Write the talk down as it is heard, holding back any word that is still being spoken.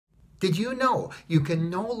Did you know you can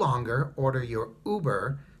no longer order your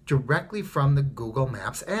Uber directly from the Google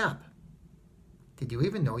Maps app? Did you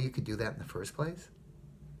even know you could do that in the first place?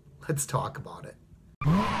 Let's talk about it.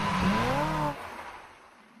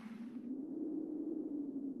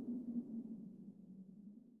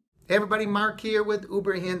 Hey everybody, Mark here with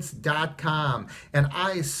uberhints.com, and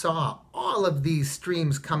I saw all of these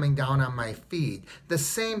streams coming down on my feed. The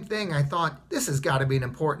same thing, I thought, this has got to be an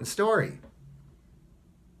important story.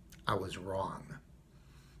 I was wrong.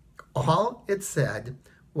 All it said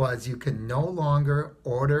was you can no longer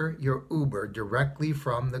order your Uber directly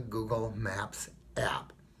from the Google Maps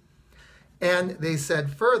app. And they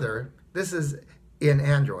said further, this is in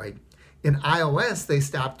Android. In iOS, they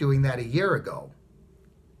stopped doing that a year ago.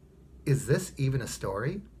 Is this even a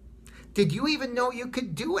story? Did you even know you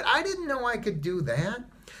could do it? I didn't know I could do that.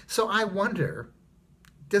 So I wonder,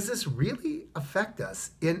 does this really affect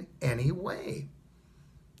us in any way?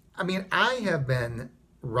 I mean, I have been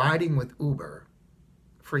riding with Uber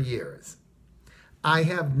for years. I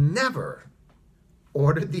have never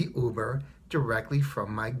ordered the Uber directly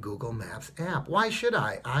from my Google Maps app. Why should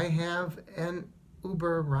I? I have an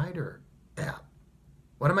Uber Rider app.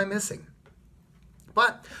 What am I missing?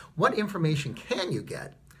 But what information can you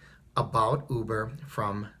get about Uber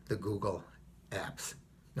from the Google apps?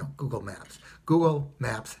 No, Google Maps. Google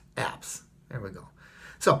Maps apps. There we go.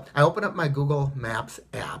 So I open up my Google Maps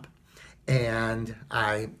app and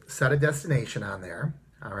I set a destination on there.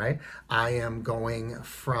 All right. I am going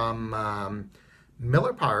from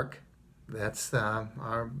Miller Park, that's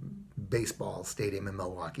our baseball stadium in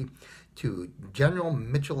Milwaukee, to General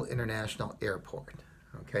Mitchell International Airport.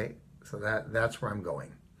 Okay. So that's where I'm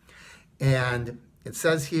going. And it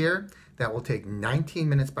says here that will take 19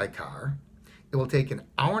 minutes by car. It will take an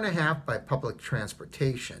hour and a half by public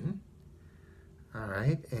transportation. All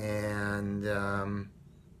right. And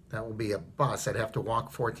that will be a bus. I'd have to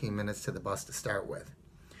walk 14 minutes to the bus to start with.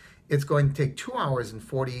 It's going to take 2 hours and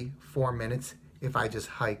 44 minutes if I just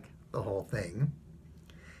hike the whole thing.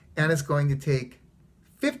 And it's going to take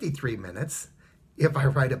 53 minutes if I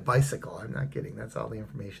ride a bicycle. I'm not kidding. That's all the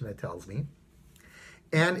information that tells me.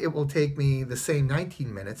 And it will take me the same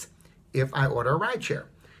 19 minutes if I order a rideshare.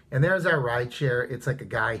 And there's our rideshare. It's like a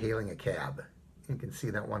guy hailing a cab. You can see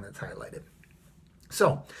that one that's highlighted.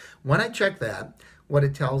 So when I check that, what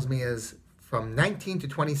it tells me is from $19 to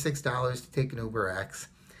 $26 to take an Uber X,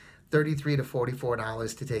 $33 to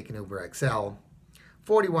 $44 to take an Uber XL,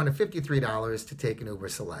 $41 to $53 to take an Uber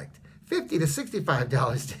Select, $50 to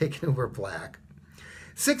 $65 to take an Uber Black,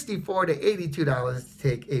 $64 to $82 to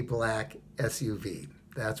take a black SUV.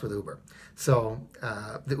 That's with Uber. So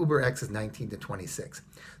the Uber X is $19 to $26.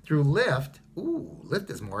 Through Lyft, Lyft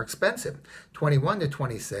is more expensive. $21 to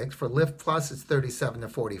 $26. For Lyft Plus, it's $37 to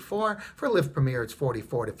 $44. For Lyft Premier, it's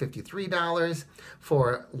 $44 to $53.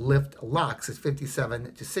 For Lyft Lux, it's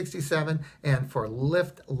 $57 to $67. And for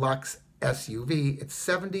Lyft Lux SUV, it's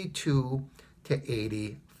 $72 to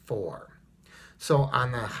 $84. So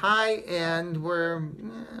on the high end, we're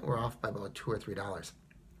off by about $2 or $3.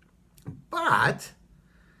 But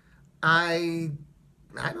I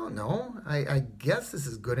don't know. I guess this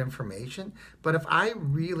is good information. But if I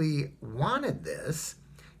really wanted this,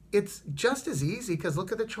 it's just as easy because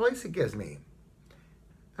look at the choice it gives me.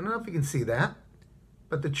 I don't know if you can see that,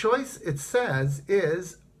 but the choice it says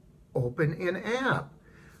is open in app.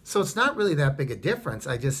 So it's not really that big a difference.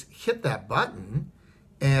 I just hit that button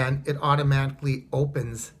and it automatically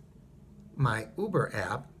opens my Uber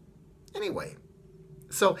app anyway.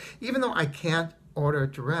 So even though I can't order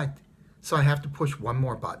direct, so I have to push one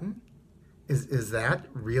more button? Is that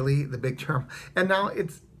really the big term? And now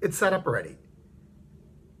it's set up already.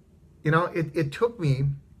 You know, it took me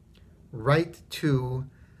right to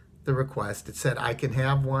the request. It said I can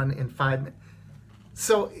have one in 5 minutes.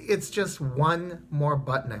 So it's just one more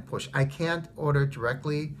button I push. I can't order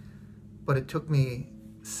directly, but it took me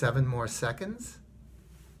 7 more seconds.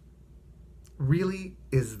 Really?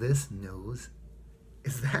 Is this news?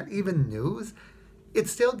 Is that even news? It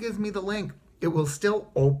still gives me the link. It will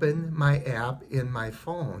still open my app in my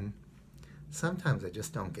phone. Sometimes I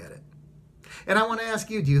just don't get it. And I want to ask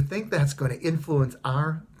you, do you think that's going to influence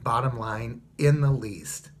our bottom line in the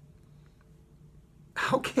least?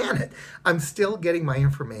 How can it? I'm still getting my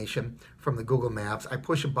information from the Google Maps. I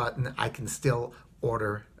push a button, I can still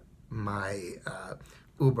order my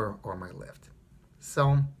Uber or my Lyft.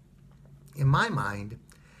 So in my mind,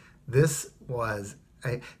 this was,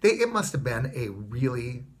 it must have been a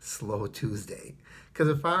really slow Tuesday. Because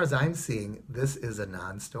as far as I'm seeing, this is a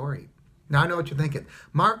non-story. Now I know what you're thinking.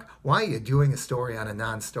 Mark, why are you doing a story on a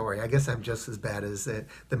non-story? I guess I'm just as bad as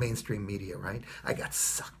the mainstream media, right? I got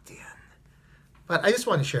sucked in. But I just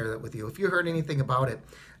want to share that with you. If you heard anything about it,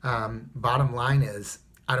 bottom line is,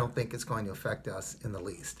 I don't think it's going to affect us in the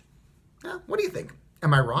least. What do you think?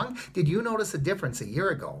 Am I wrong? Did you notice a difference a year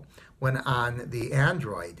ago when on the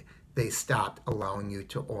Android they stopped allowing you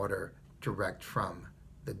to order direct from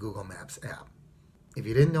the Google Maps app? If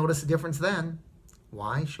you didn't notice a difference then,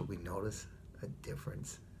 why should we notice a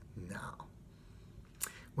difference now?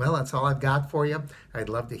 Well, that's all I've got for you. I'd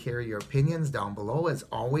love to hear your opinions down below. As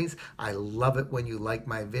always, I love it when you like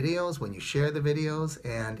my videos, when you share the videos.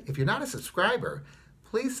 And if you're not a subscriber,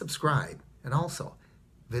 please subscribe. And also,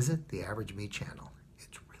 visit the Average Me channel.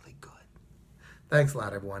 It's really good. Thanks a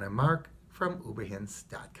lot, everyone. I'm Mark from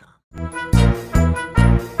uberhints.com.